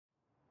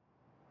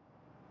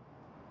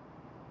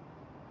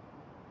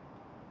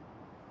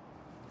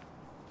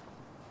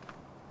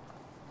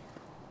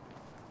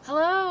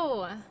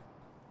Hello!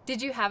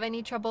 Did you have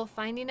any trouble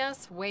finding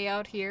us way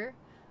out here?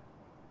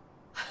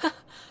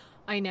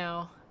 I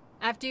know.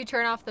 After you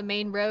turn off the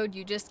main road,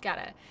 you just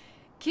gotta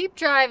keep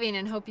driving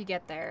and hope you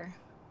get there.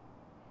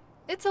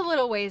 It's a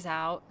little ways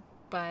out,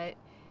 but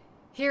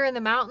here in the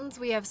mountains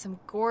we have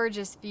some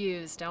gorgeous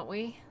views, don't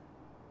we?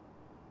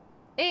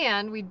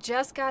 And we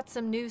just got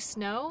some new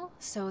snow,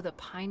 so the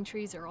pine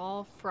trees are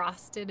all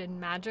frosted and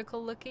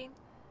magical looking.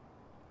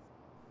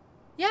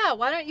 Yeah,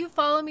 why don't you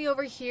follow me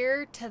over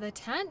here to the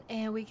tent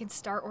and we can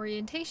start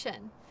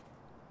orientation.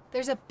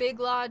 There's a big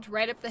lodge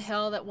right up the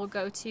hill that we'll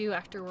go to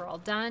after we're all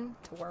done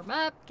to warm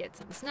up, get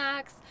some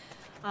snacks.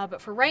 But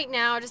for right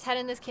now, just head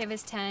in this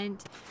canvas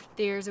tent.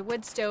 There's a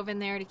wood stove in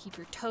there to keep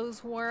your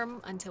toes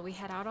warm until we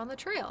head out on the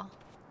trail.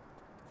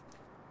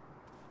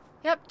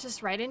 Yep,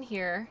 just right in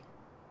here.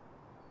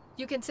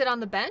 You can sit on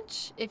the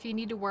bench if you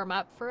need to warm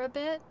up for a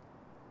bit.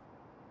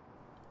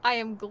 I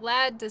am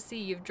glad to see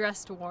you've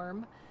dressed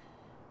warm.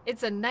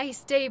 It's a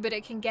nice day, but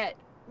it can get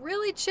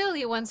really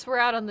chilly once we're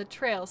out on the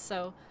trail,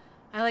 so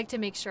I like to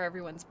make sure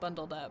everyone's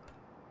bundled up.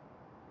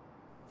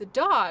 The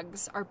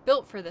dogs are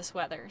built for this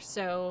weather,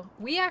 so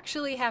we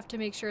actually have to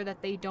make sure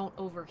that they don't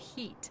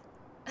overheat.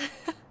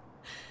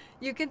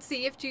 You can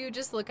see if you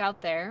just look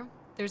out there,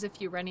 there's a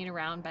few running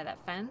around by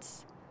that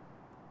fence.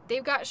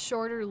 They've got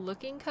shorter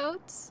looking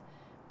coats.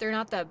 They're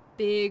not the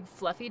big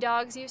fluffy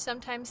dogs you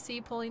sometimes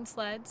see pulling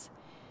sleds.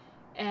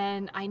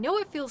 And I know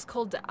it feels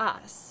cold to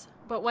us,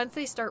 but once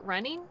they start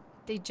running,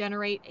 they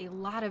generate a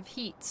lot of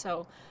heat,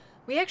 so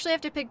we actually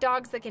have to pick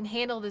dogs that can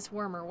handle this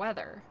warmer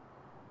weather.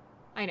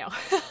 I know.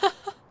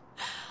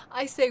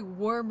 I say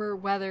warmer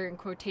weather in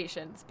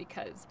quotations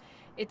because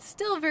it's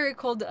still very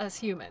cold to us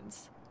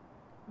humans.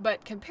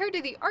 But compared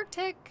to the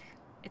Arctic,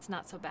 it's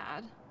not so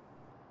bad.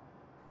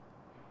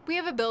 We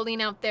have a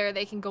building out there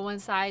they can go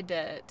inside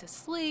to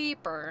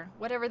sleep or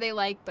whatever they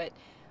like, but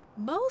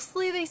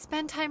mostly they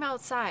spend time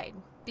outside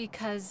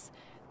because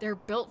they're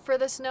built for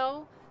the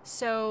snow.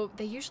 So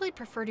they usually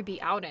prefer to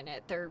be out in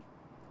it. They're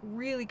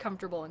really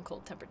comfortable in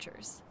cold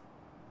temperatures.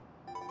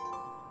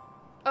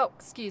 Oh,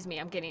 excuse me,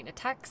 I'm getting a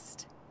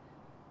text.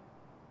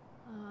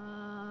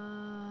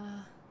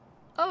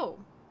 Oh.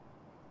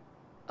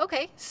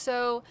 Okay,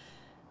 so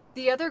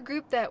the other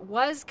group that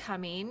was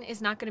coming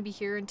is not going to be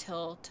here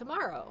until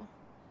tomorrow.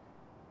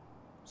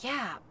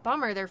 Yeah,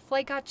 bummer, their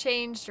flight got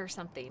changed or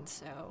something,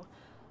 so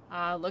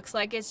looks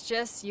like it's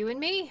just you and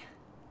me.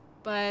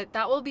 But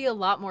that will be a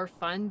lot more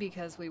fun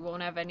because we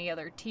won't have any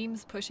other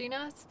teams pushing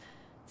us.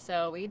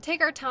 So we can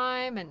take our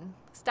time and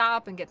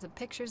stop and get some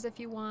pictures if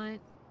you want.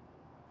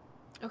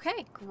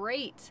 Okay,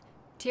 great.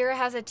 Tira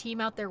has a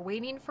team out there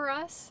waiting for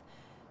us.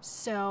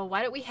 So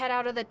why don't we head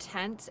out of the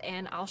tents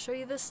and I'll show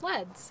you the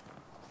sleds.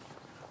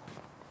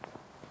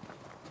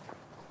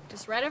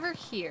 Just right over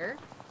here.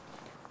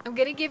 I'm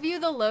going to give you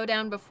the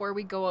lowdown before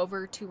we go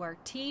over to our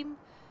team,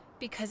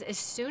 because as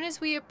soon as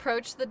we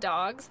approach the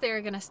dogs, they're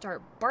going to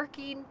start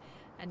barking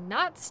and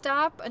not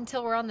stop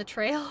until we're on the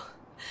trail.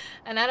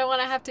 And I don't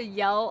want to have to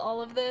yell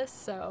all of this,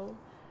 so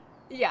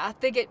yeah,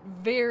 they get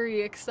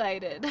very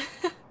excited.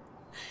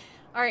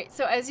 All right,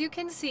 so as you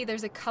can see,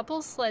 there's a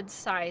couple sled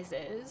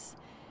sizes,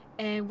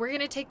 and we're going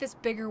to take this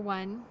bigger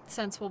one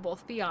since we'll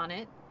both be on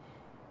it.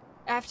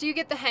 After you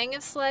get the hang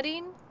of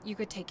sledding, you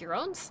could take your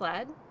own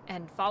sled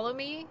and follow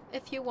me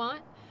if you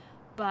want,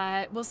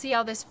 but we'll see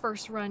how this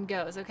first run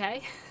goes,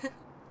 okay?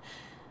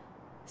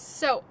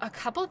 So, a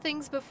couple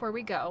things before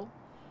we go.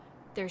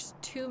 There's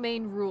two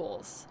main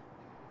rules.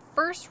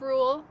 First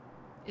rule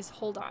is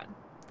hold on.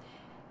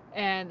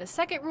 And the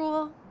second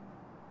rule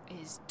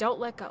is don't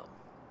let go.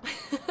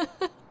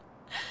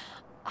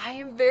 I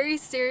am very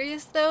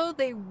serious though.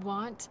 They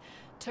want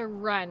to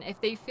run.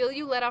 If they feel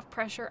you let off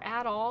pressure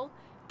at all,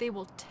 they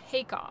will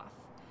take off.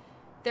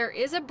 There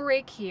is a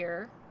brake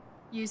here.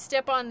 You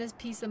step on this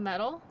piece of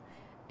metal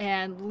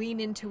and lean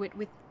into it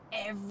with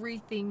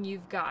everything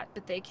you've got,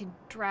 but they can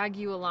drag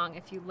you along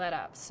if you let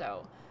up,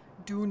 so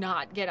do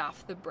not get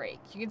off the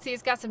brake. You can see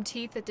it's got some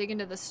teeth that dig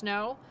into the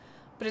snow,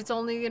 but it's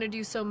only going to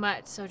do so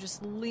much, so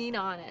just lean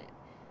on it.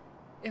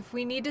 If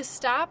we need to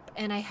stop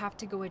and I have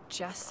to go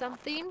adjust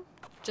something,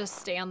 just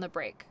stay on the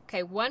brake.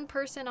 Okay, one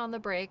person on the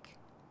brake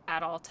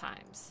at all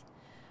times.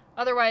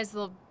 Otherwise,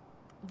 they'll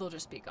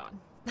just be gone.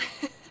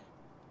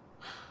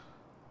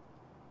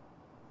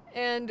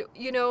 And,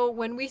 you know,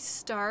 when we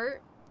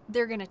start,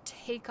 they're going to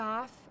take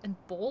off and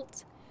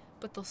bolt,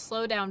 but they'll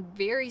slow down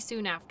very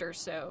soon after,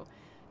 so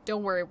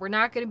don't worry. We're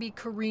not going to be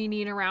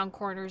careening around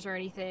corners or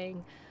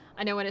anything.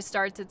 I know when it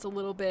starts, it's a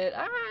little bit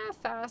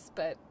fast,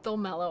 but they'll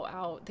mellow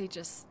out. They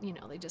just,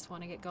 they just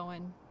want to get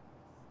going.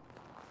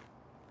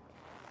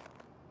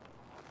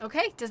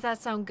 Okay, does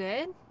that sound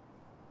good?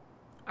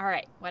 All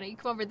right, why don't you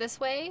come over this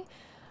way,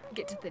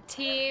 get to the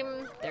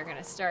team. They're going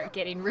to start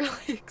getting really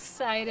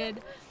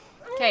excited.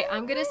 Okay,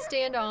 I'm going to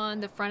stand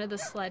on the front of the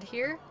sled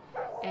here,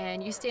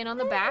 and you stand on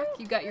the back.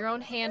 You got your own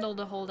handle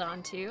to hold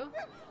on to.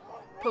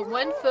 Put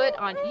one foot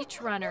on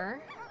each runner.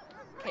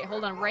 Okay,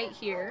 hold on right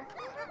here.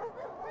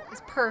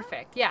 It's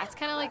perfect. Yeah, it's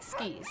kind of like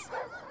skis.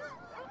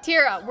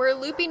 Tira, we're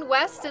looping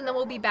west and then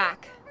we'll be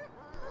back.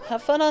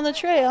 Have fun on the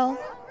trail.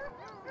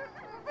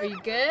 Are you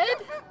good?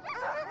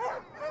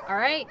 All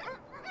right.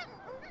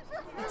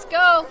 Let's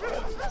go.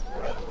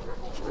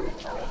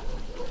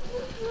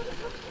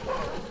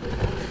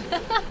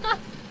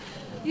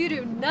 You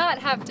do not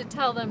have to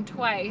tell them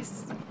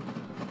twice.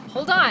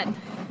 Hold on.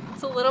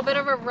 It's a little bit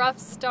of a rough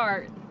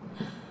start.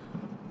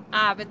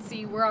 But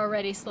see, we're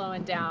already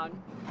slowing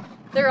down.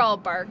 They're all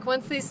bark.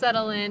 Once they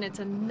settle in, it's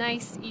a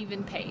nice,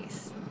 even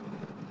pace.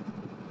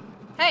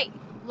 Hey,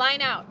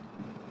 line out.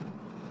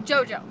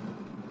 Jojo.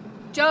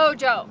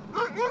 Jojo.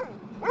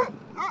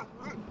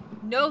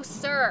 No,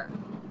 sir.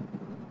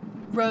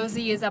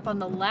 Rosie is up on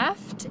the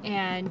left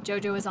and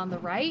Jojo is on the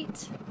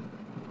right.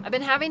 I've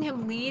been having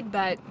him lead,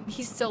 but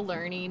he's still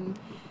learning.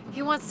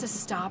 He wants to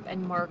stop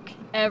and mark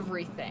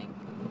everything.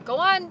 Go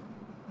on.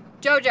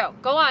 Jojo,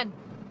 go on.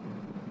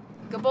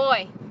 Good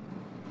boy.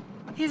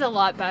 He's a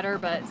lot better,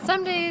 but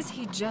some days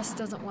he just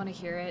doesn't want to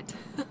hear it.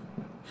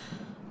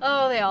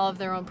 Oh, they all have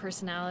their own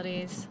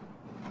personalities.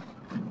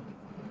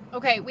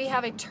 Okay, we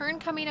have a turn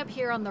coming up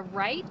here on the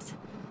right.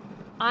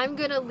 I'm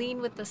gonna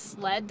lean with the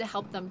sled to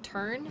help them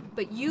turn,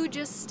 but you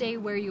just stay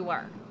where you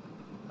are.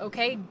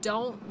 Okay,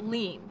 don't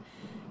lean.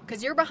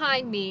 Because you're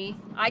behind me,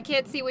 I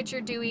can't see what you're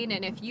doing,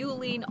 and if you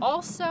lean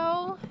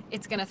also,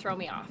 it's gonna throw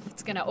me off.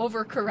 It's gonna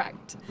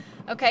overcorrect.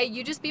 Okay,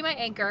 you just be my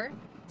anchor.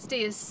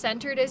 Stay as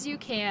centered as you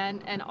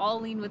can, and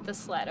I'll lean with the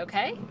sled,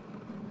 okay?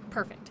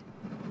 Perfect.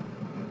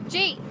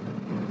 G!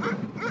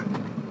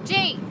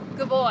 G!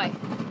 Good boy.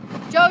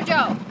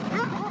 Jojo!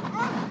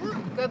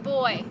 Good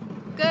boy.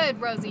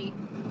 Good, Rosie.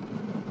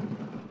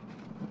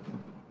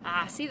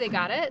 See, they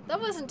got it. That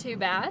wasn't too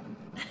bad.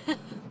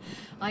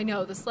 I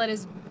know, the sled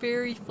is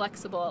very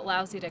flexible. It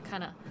allows you to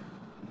kind of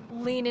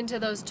lean into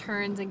those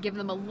turns and give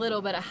them a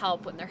little bit of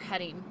help when they're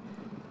heading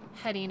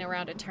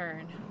around a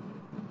turn.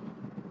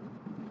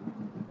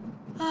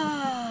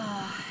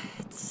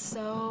 It's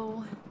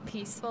so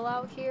peaceful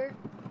out here.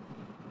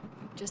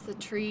 Just the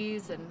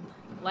trees and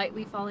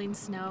lightly falling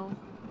snow.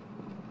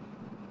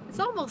 It's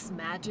almost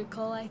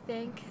magical, I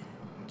think.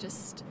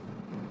 Just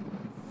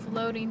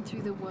floating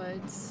through the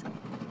woods.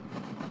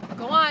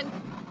 Go on.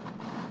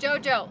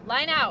 Jojo,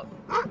 line out.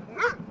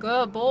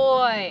 Good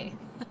boy.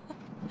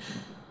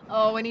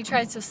 Oh, when he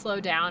tries to slow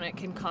down, it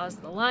can cause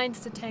the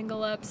lines to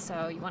tangle up,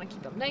 so you want to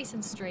keep him nice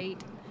and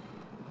straight.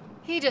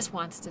 He just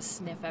wants to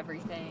sniff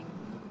everything.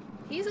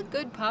 He's a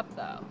good pup,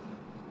 though.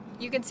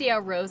 You can see how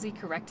Rosie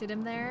corrected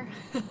him there.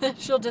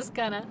 She'll just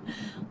kind of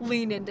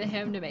lean into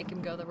him to make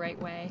him go the right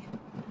way.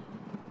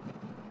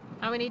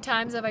 How many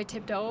times have I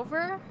tipped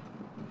over?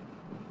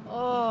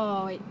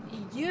 Oh, it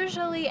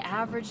usually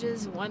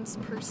averages once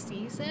per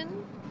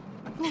season.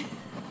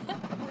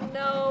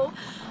 No,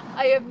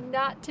 I have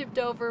not tipped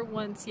over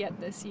once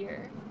yet this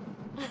year.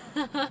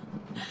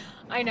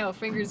 I know,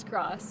 fingers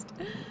crossed.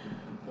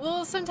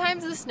 Well,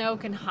 sometimes the snow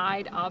can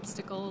hide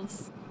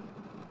obstacles.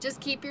 Just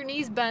keep your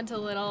knees bent a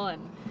little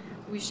and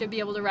we should be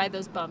able to ride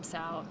those bumps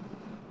out.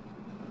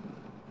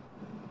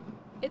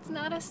 It's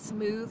not a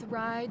smooth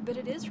ride, but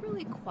it is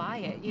really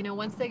quiet. You know,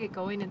 once they get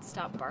going and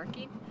stop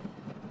barking,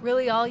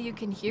 really all you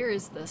can hear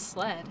is the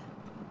sled.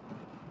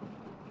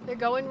 They're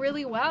going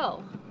really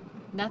well.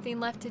 Nothing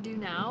left to do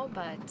now,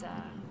 but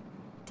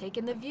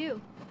taking the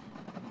view.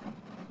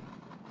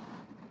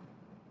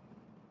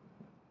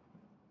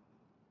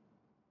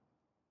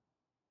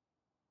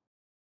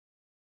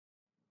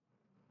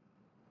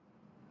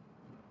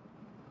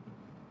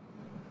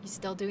 You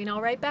still doing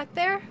all right back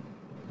there?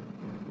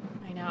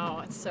 I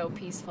know, it's so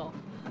peaceful.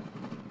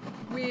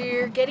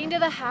 We're getting to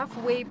the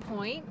halfway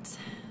point.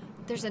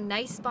 There's a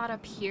nice spot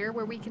up here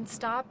where we can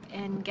stop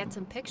and get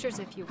some pictures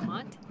if you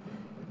want.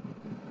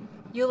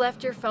 You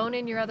left your phone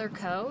in your other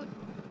coat?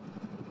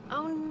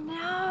 Oh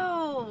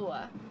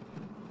no!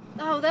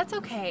 Oh, that's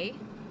okay.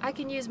 I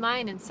can use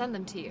mine and send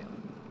them to you.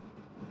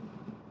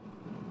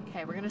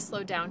 Okay, we're gonna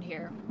slow down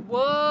here.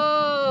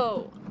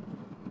 Whoa!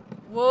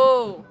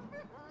 Whoa!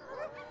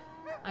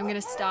 I'm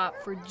gonna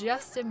stop for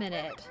just a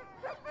minute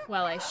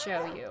while I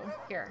show you.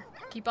 Here,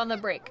 keep on the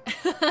brake.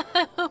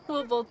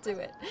 We'll both do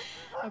it.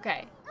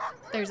 Okay,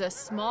 there's a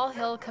small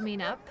hill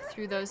coming up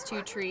through those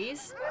two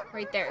trees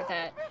right there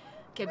that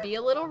can be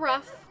a little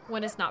rough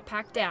when it's not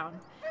packed down.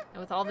 And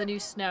with all the new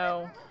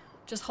snow,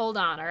 just hold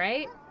on, all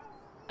right?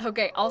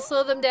 Okay, I'll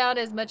slow them down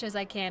as much as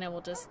I can and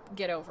we'll just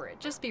get over it.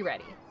 Just be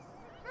ready.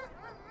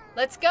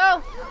 Let's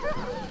go.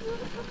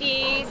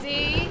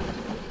 Easy.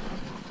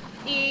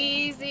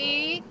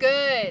 Easy.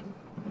 Good.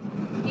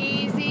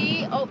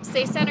 Easy. Oh,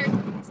 stay centered.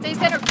 Stay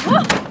centered.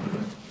 Whoa!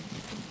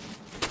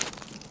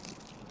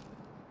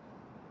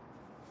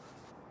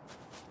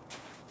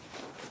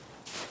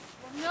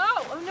 No.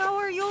 Oh no,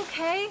 are you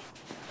okay?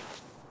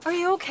 Are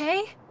you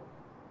okay?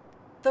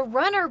 The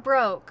runner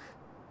broke.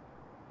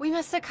 We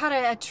must have caught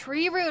a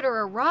tree root or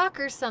a rock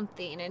or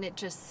something and it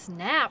just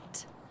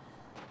snapped.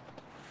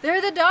 There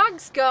the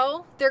dogs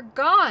go. They're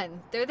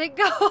gone. There they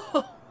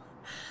go.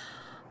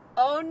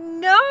 Oh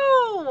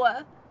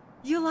no!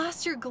 You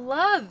lost your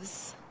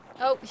gloves.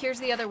 Oh, here's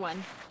the other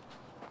one.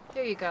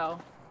 There you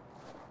go.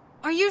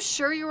 Are you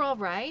sure you're all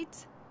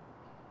right?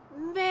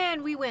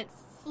 Man, we went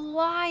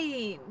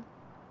flying.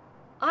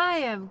 I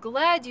am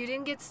glad you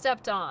didn't get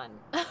stepped on.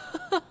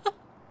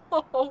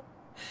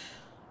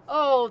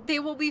 Oh, they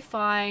will be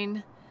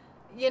fine.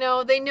 You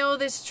know, they know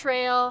this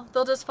trail.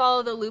 They'll just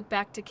follow the loop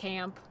back to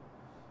camp.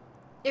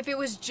 If it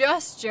was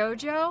just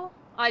JoJo,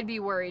 I'd be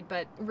worried,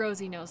 but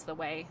Rosie knows the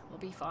way. We'll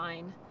be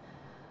fine.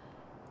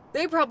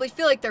 They probably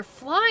feel like they're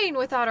flying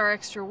without our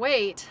extra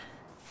weight.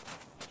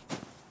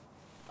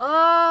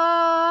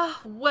 Well,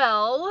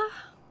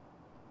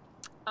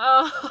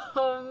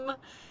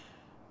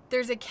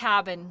 there's a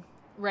cabin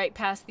right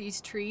past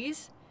these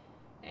trees,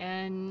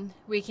 and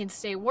we can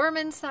stay warm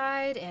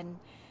inside and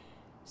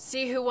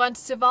see who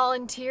wants to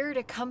volunteer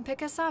to come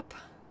pick us up.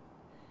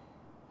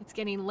 It's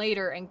getting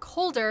later and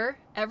colder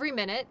every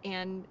minute,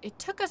 and it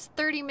took us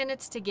 30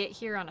 minutes to get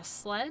here on a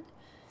sled.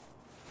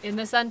 In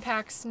this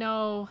unpacked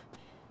snow,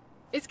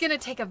 it's gonna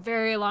take a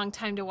very long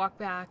time to walk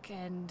back,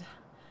 and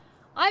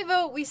I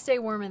vote we stay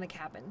warm in the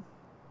cabin.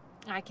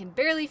 I can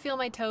barely feel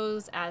my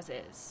toes as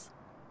is.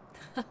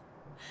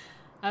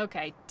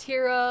 Okay,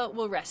 Tira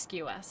will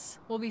rescue us.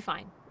 We'll be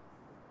fine.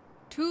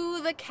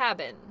 To the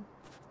cabin.